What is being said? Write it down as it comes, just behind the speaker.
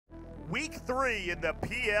Week 3 in the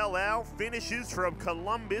PLL finishes from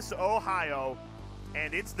Columbus, Ohio.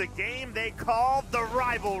 And it's the game they call the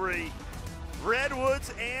rivalry.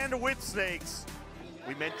 Redwoods and Whipsnakes.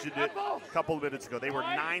 We mentioned it a couple of minutes ago. They were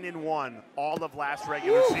 9-1 all of last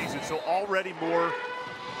regular season, so already more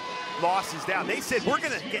losses down. They said, we're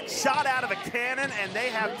gonna get shot out of a cannon, and they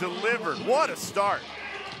have delivered. What a start.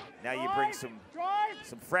 Now you bring some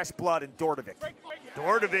fresh blood in Dordovic.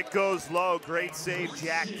 Dordovic goes low. Great save,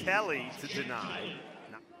 Jack Kelly, to deny.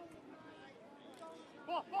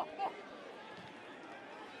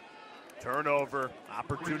 Turnover,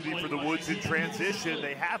 opportunity for the Woods in transition.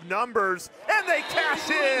 They have numbers, and they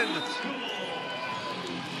cash in.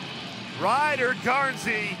 Ryder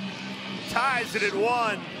Garnsey ties it at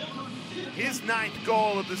 1. His 9th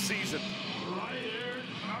goal of the season.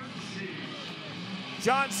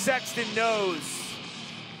 John Sexton knows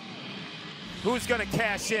who's gonna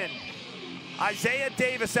cash in. Isaiah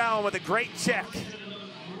Davis-Allen with a great check.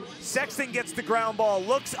 Sexton gets the ground ball,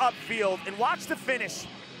 looks upfield, and watch the finish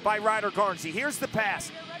by Ryder Garnsey. Here's the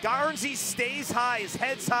pass. Garnsey stays high, his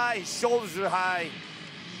head's high, his shoulders are high.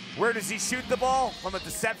 Where does he shoot the ball? From a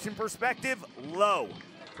deception perspective, low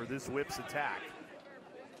for this Whips attack.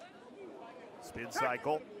 Spin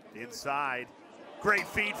cycle, inside. Great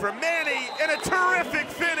feed from Manny, and a terrific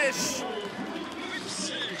finish.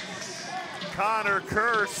 Connor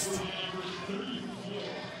Kirst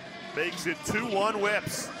makes it 2-1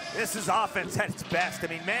 Whips. This is offense at its best. I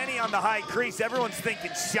mean, Manny on the high crease, everyone's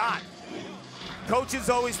thinking shot.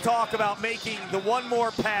 Coaches always talk about making the one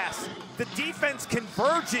more pass. The defense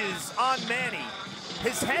converges on Manny.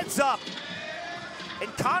 His head's up,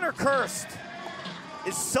 and Connor Kirst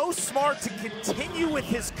is so smart to continue with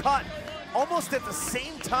his cut almost at the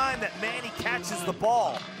same time that Manny catches the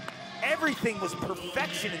ball. Everything was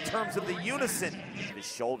perfection in terms of the unison. His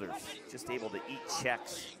shoulders, just able to eat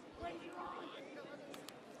checks.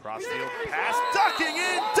 Crossfield pass, ducking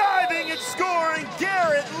in, diving and scoring,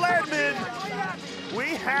 Garrett Ledman.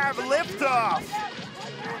 We have liftoff.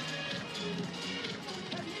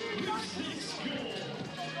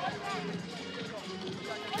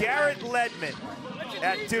 Garrett Ledman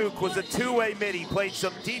at Duke was a two-way mid. He played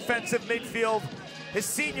some defensive midfield. His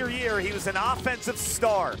senior year, he was an offensive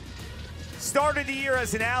star. Started the year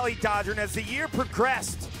as an alley dodger, and as the year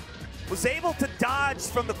progressed, was able to dodge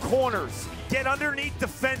from the corners, get underneath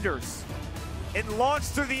defenders, and launch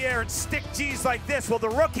through the air and stick G's like this. Well, the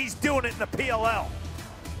rookie's doing it in the PLL.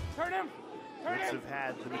 Turn him! Whips have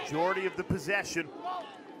had the majority of the possession.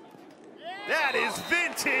 That is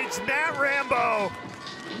vintage Matt Rambo.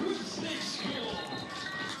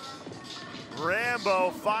 Rambo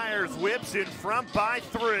fires Whips in front by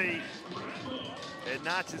 3 and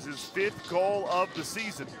notches his 5th goal of the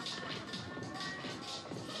season.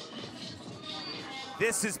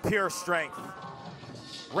 This is pure strength.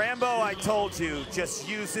 Rambo, I told you, just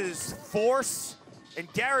uses force,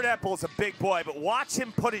 and Garrett Epple's a big boy, but watch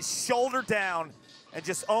him put his shoulder down and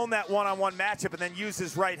just own that one-on-one matchup and then use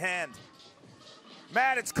his right hand.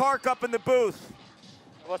 Matt, it's Kark up in the booth.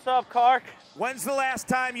 What's up, Kark? When's the last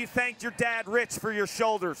time you thanked your dad, Rich, for your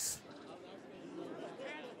shoulders?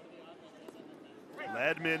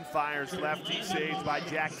 Ledman fires lefty, saved by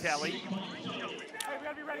Jack Kelly. Hey, we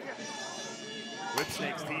gotta be ready here.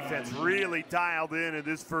 Whipsnakes defense really dialed in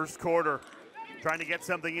this first quarter, trying to get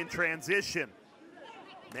something in transition.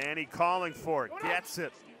 Manny calling for it, gets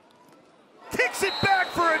it. Kicks it back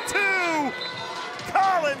for a 2!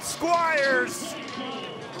 Colin Squires,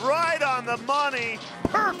 right on the money,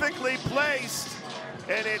 perfectly placed,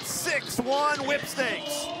 and it's 6-1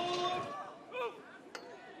 Whipsnakes.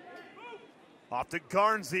 Off to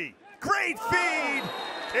Garnsey, great feed,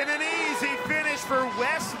 and an easy finish for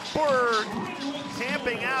Westberg.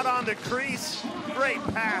 Camping out on the crease, great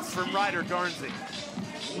pass from Ryder Garnsey.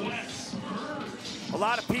 A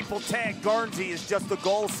lot of people tag Garnsey as just a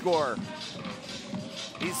goal scorer.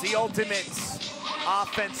 He's the ultimate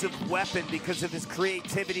offensive weapon because of his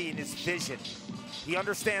creativity and his vision. He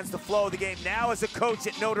understands the flow of the game. Now as a coach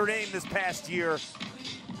at Notre Dame this past year,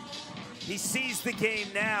 he sees the game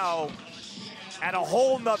now at a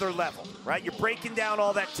whole nother level, right? You're breaking down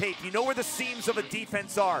all that tape. You know where the seams of a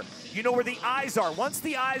defense are. You know where the eyes are. Once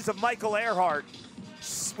the eyes of Michael Earhart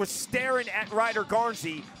was staring at Ryder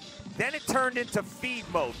Garnsey, then it turned into feed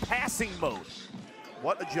mode, passing mode.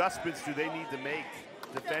 What adjustments do they need to make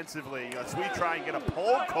defensively as we try and get a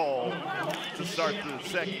pole call to start the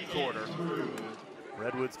second quarter?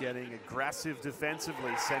 Redwoods getting aggressive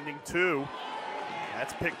defensively, sending 2.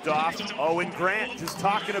 That's picked off. Owen Grant just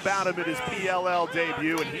talking about him at his PLL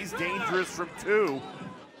debut, and he's dangerous from 2.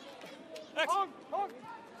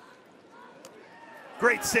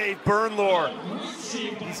 Great save, Bernlohr.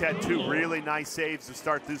 He's had 2 really nice saves to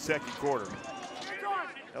start this second quarter.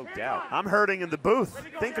 No doubt. I'm hurting in the booth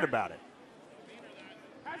thinking about it.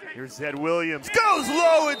 Here's Zed Williams. Goes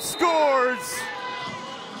low and scores!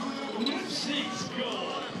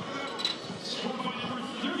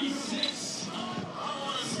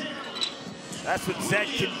 That's what Zed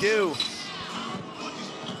can do.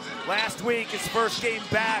 Last week, his first game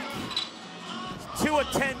back, 2 of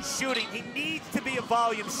 10 shooting. He needs to be a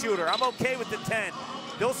volume shooter. I'm okay with the 10.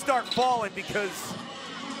 He'll start falling because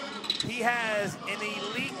he has an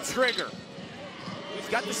elite trigger. He's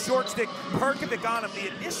got the short stick, Perkovic on him.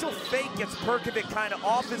 The initial fake gets Perkovic kind of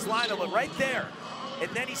off his line a little, right there.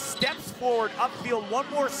 And then he steps forward, upfield, one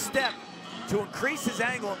more step to increase his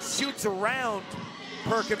angle and shoots around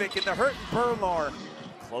Perkovic in the hurt Bernlohr.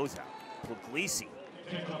 Closeout, Puglisi.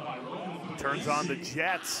 Turns on the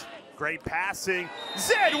Jets. Great passing.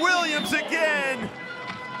 Zed Williams again.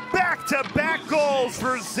 Back-to-back goals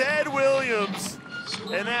for Zed Williams.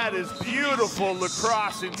 And that is beautiful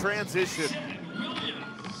lacrosse in transition.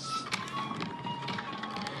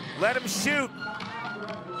 Let him shoot.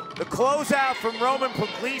 The closeout from Roman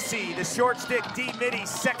Puglisi, the short stick D-midi,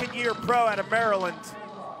 second-year pro out of Maryland.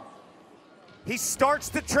 He starts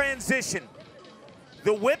the transition.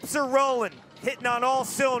 The whips are rolling, hitting on all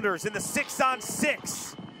cylinders in the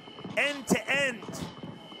 6-on-6, end-to-end.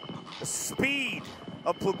 The speed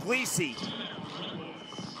of Puglisi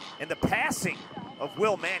and the passing of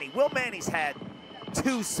Will Manny. Will Manny's had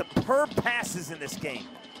 2 superb passes in this game.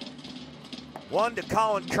 One to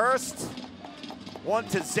Colin Kirst, one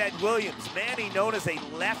to Zed Williams. Manny, known as a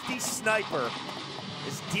lefty sniper,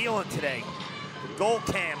 is dealing today. The goal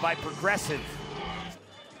can by Progressive.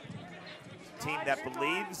 Team that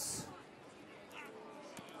believes.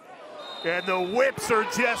 And the whips are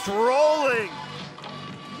just rolling.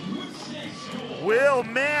 Will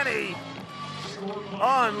Manny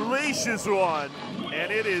unleashes one.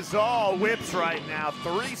 And it is all whips right now.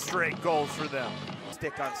 3 straight goals for them.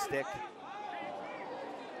 Stick on stick.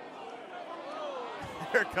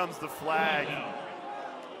 Here comes the flag.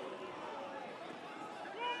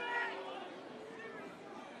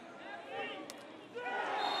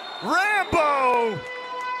 Rambo!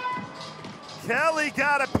 Kelly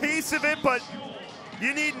got a piece of it, but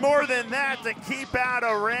you need more than that to keep out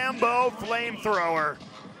a Rambo flamethrower.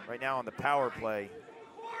 Right now on the power play,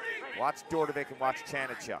 watch Dordovic and watch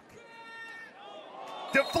Chanichuk.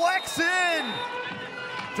 Deflects in!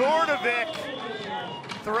 Dordovic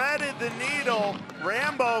threaded the needle.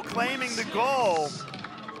 Rambo claiming the goal.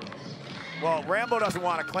 Well, Rambo doesn't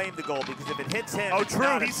want to claim the goal because if it hits him, oh, it's true,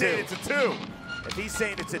 not a he's 2. saying it's a 2. If he's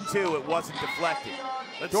saying it's a 2, it wasn't deflected.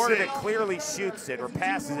 Let's Dordovic see. clearly shoots it or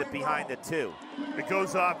passes it behind the 2. It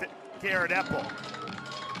goes off Garrett Epple.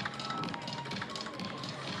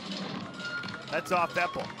 That's off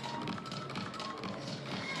Epple.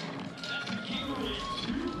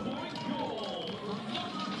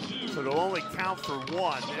 So it'll only count for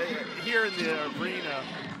 1. Here in the arena,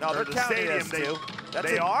 No, they're the counting stadium, it as 2.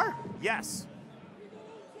 They are? Yes.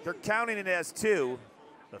 They're counting it as 2.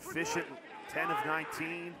 Efficient 10 of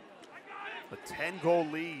 19. A 10-goal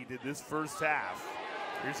lead in this first half.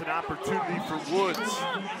 Here's an opportunity for Woods.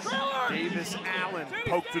 Davis Allen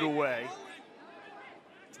poked it away.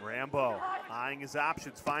 Rambo eyeing his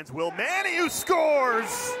options, finds Will Manny, who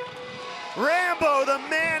scores! Rambo to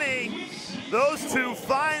Manny. Those 2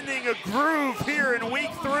 finding a groove here in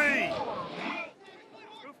week 3.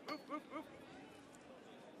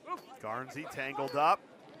 Garnsey tangled up.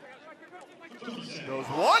 Goes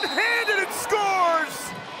one-handed and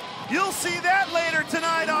scores! You'll see that later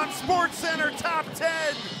tonight on SportsCenter Top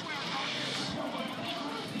 10.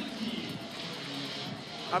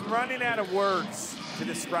 I'm running out of words to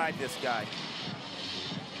describe this guy.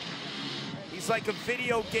 He's like a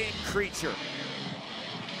video game creature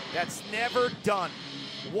that's never done.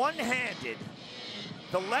 One-handed,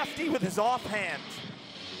 the lefty with his offhand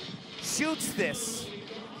shoots this.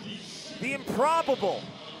 The improbable,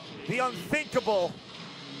 the unthinkable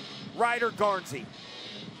Ryder Garnsey.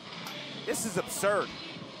 This is absurd.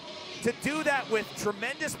 To do that with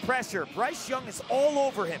tremendous pressure, Bryce Young is all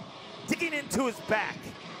over him, digging into his back.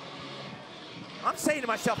 I'm saying to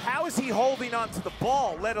myself, how is he holding on to the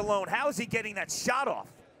ball, let alone how is he getting that shot off?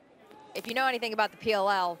 If you know anything about the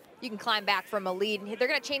PLL, you can climb back from a lead. They're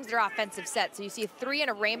going to change their offensive set. So you see 3 in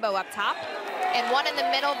a rainbow up top and 1 in the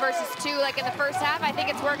middle versus 2 like in the first half. I think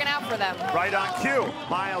it's working out for them. Right on cue.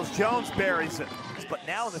 Miles Jones buries it. But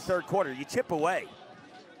now in the third quarter, you chip away.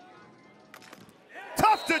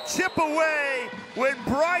 Tough to chip away when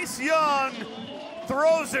Bryce Young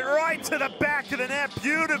throws it right to the back of the net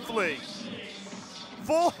beautifully.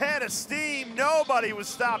 Full head of steam. Nobody was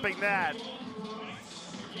stopping that.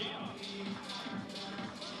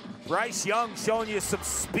 Bryce Young showing you some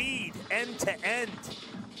speed end to end.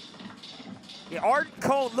 Yeah, Arden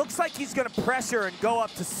Cone looks like he's going to pressure and go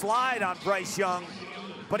up to slide on Bryce Young,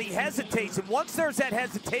 but he hesitates. And once there's that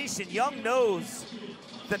hesitation, Young knows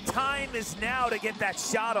the time is now to get that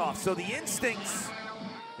shot off. So the instincts,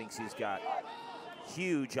 thinks he's got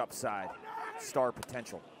huge upside, star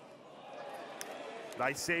potential.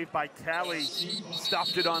 Nice save by Kelly.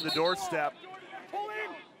 Stuffed it on the doorstep.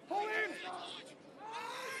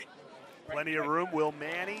 Plenty of room. Will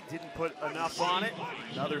Manny didn't put enough on it.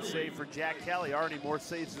 Another save for Jack Kelly. Already more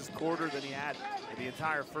saves this quarter than he had in the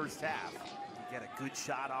entire first half. He get a good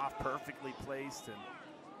shot off, perfectly placed, and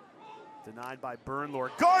denied by Bernlor.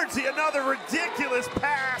 Garnsey, another ridiculous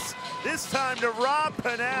pass. This time to Rob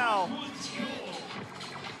Pennell.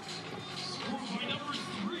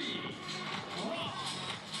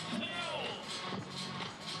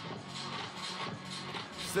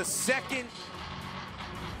 It's the second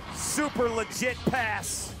super legit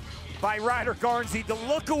pass by Ryder Garnsey. The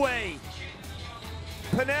look away.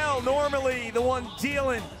 Pennell normally the one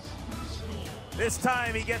dealing. This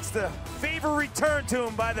time he gets the favor returned to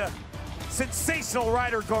him by the sensational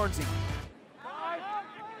Ryder Garnsey.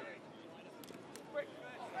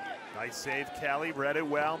 Nice save, Kelly. Read it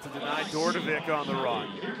well to deny Dordovic on the run.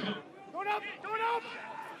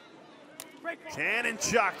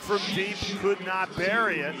 Chuck from deep, could not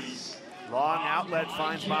bury it. Long outlet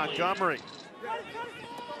finds Montgomery.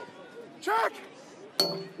 Check!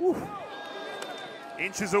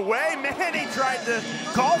 Inches away, Manny tried to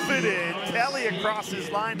golf it in. Kelly across his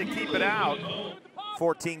line to keep it out.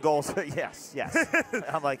 14 goals, yes.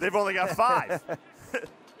 I'm like, they've only got 5.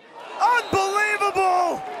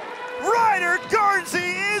 Unbelievable! Ryder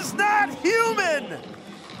Garnsey is not human!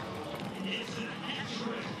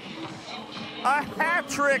 A hat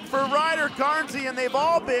trick for Ryder Garnsey, and they've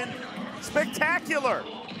all been spectacular.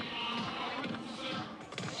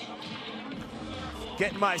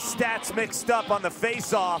 Getting my stats mixed up on the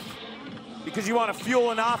face-off because you want to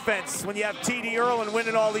fuel an offense when you have T.D. Erlin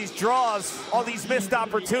winning all these draws, all these missed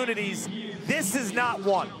opportunities. This is not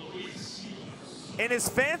one. And as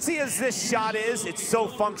fancy as this shot is, it's so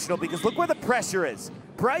functional because look where the pressure is.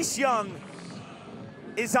 Bryce Young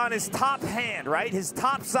is on his top hand, right? His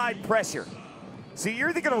top side pressure. So you're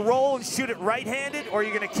either going to roll and shoot it right-handed or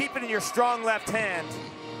you're going to keep it in your strong left hand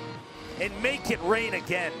and make it rain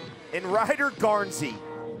again. And Ryder Garnsey,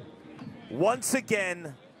 once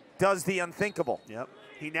again, does the unthinkable. Yep.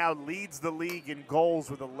 He now leads the league in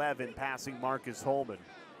goals with 11, passing Marcus Holman.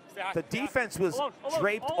 The defense was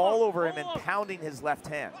draped all over him and pounding his left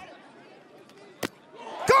hand.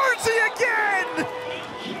 Garnsey again!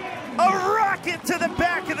 A rocket to the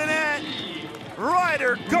back of the net.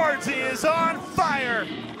 Ryder Garnsey is on fire.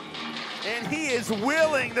 And he is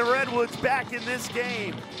willing the Redwoods back in this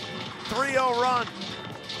game. 3-0 run.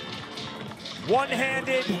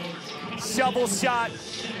 One-handed shovel shot,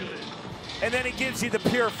 and then it gives you the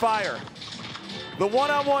pure fire. The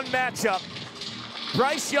one-on-one matchup,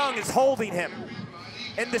 Bryce Young is holding him.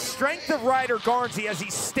 And the strength of Ryder Garnsey as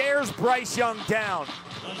he stares Bryce Young down.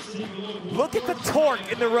 Look at the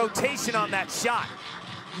torque in the rotation on that shot.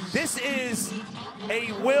 This is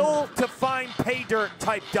a will to find pay dirt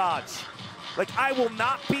type dodge. Like, I will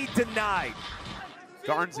not be denied.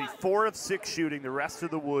 Garnsey, 4 of 6 shooting, the rest of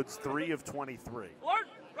the Woods, 3 of 23.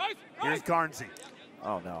 Here's Garnsey.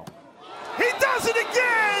 Oh, no. He does it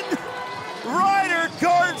again! Ryder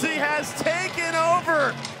Garnsey has taken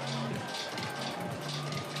over.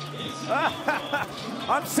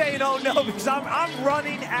 I'm saying oh no because I'm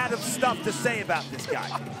running out of stuff to say about this guy.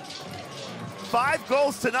 5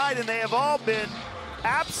 goals tonight, and they have all been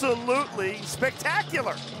absolutely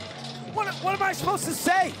spectacular. What am I supposed to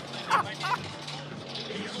say?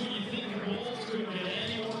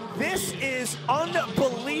 This is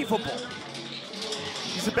unbelievable.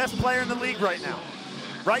 He's the best player in the league right now.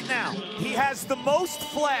 Right now. He has the most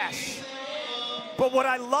flash. But what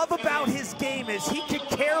I love about his game is he could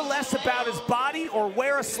care less about his body or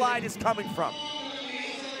where a slide is coming from.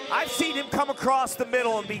 I've seen him come across the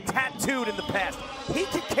middle and be tattooed in the past. He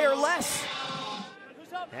could care less.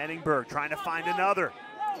 Hanningberg trying to find another.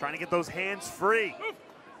 Trying to get those hands free.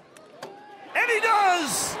 And he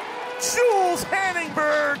does! Jules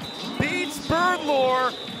Hanningberg beats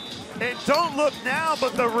Bernlor. And don't look now,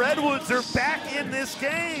 but the Redwoods are back in this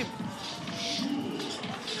game.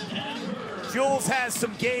 Jules has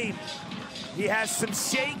some game. He has some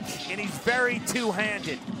shake, and he's very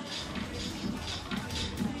two-handed.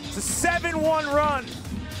 It's a 7-1 run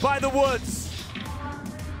by the Woods.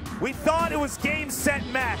 We thought it was game, set,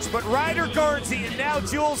 match, but Ryder Garnsey and now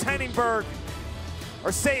Jules Henningberg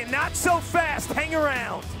are saying, not so fast, hang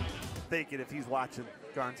around. Thinking if he's watching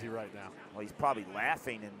Garnsey right now. Well, he's probably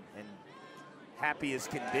laughing and happy as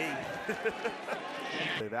can be.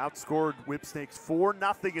 They've outscored Whipsnakes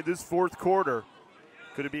 4-0 in this fourth quarter.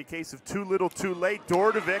 Could it be a case of too little, too late?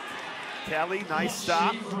 Dordovic, Kelly, nice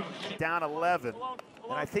stop. Down 11.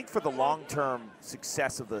 And I think for the long-term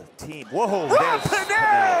success of the team. Whoa, Rob there's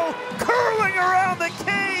Pennell curling around the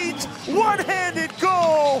cage. One-handed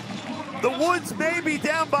goal. The Woods may be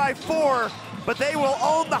down by 4, but they will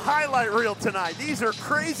own the highlight reel tonight. These are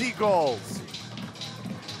crazy goals.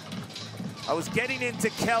 I was getting into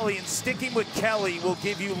Kelly, and sticking with Kelly will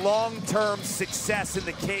give you long-term success in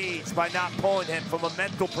the cage by not pulling him from a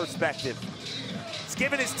mental perspective. It's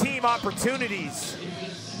given his team opportunities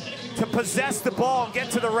to possess the ball and get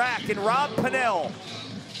to the rack, and Rob Pennell,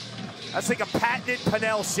 that's like a patented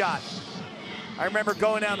Pennell shot. I remember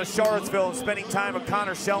going down to Charlottesville and spending time with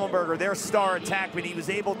Connor Schellenberger, their star attackman. He was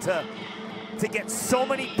able to get so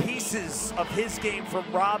many pieces of his game from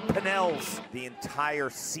Rob Pennell's the entire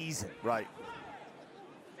season. Right.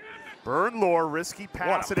 Bernlohr, risky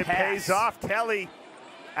pass, and it pays off. Kelly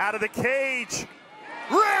out of the cage.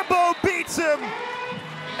 Rambo beats him.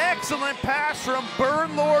 Excellent pass from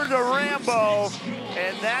Bernlohr to Rambo,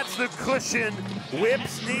 and that's the cushion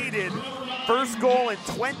Whips needed. First goal in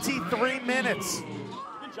 23 minutes.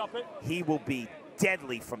 He will be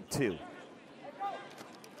deadly from 2.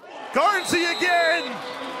 Garnsey again.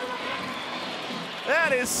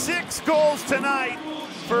 That is 6 goals tonight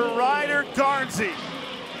for Ryder Garnsey.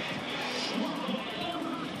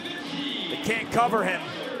 They can't cover him.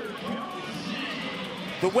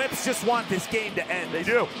 The Whips just want this game to end. They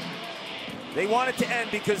do. They want it to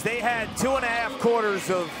end because they had 2.5 quarters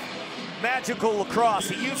of magical lacrosse.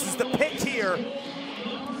 He uses the pick here,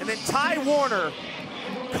 and then Ty Warner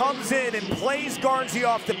comes in and plays Garnsey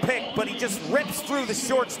off the pick, but he just rips through the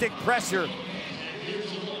short stick pressure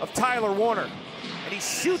of Tyler Warner, and he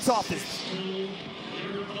shoots off his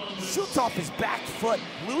back foot,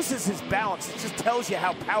 loses his balance. It just tells you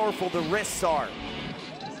how powerful the wrists are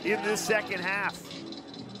in this second half.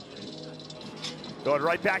 Going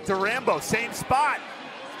right back to Rambo, same spot.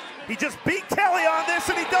 He just beat Kelly on this,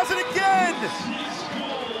 and he does it again.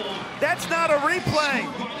 That's not a replay.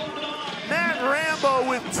 Matt Rambo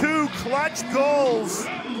with 2 clutch goals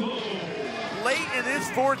late in this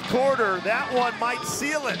fourth quarter. That one might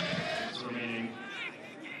seal it.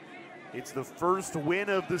 It's the first win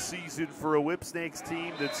of the season for a Whipsnakes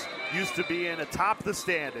team that's used to being atop the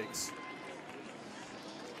standings.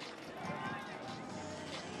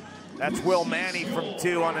 That's Will Manny from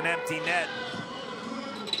 2 on an empty net.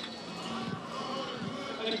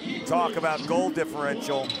 Talk about goal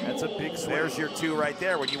differential. That's a big swing. There's your 2 right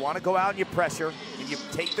there. When you want to go out and you pressure, and you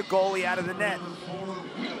take the goalie out of the net,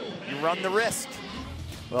 you run the risk.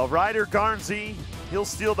 Well, Ryder Garnsey, he'll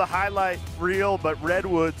steal the highlight reel, but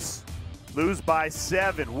Redwoods lose by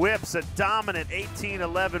 7. Whips a dominant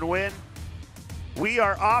 18-11 win. We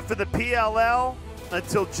are off of the PLL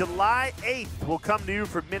until July 8th. We'll come to you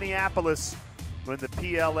from Minneapolis when the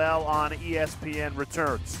PLL on ESPN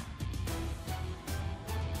returns.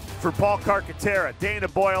 For Paul Carcaterra, Dana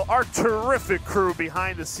Boyle, our terrific crew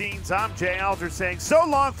behind the scenes, I'm Jay Alger saying so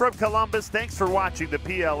long from Columbus. Thanks for watching the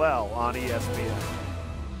PLL on ESPN.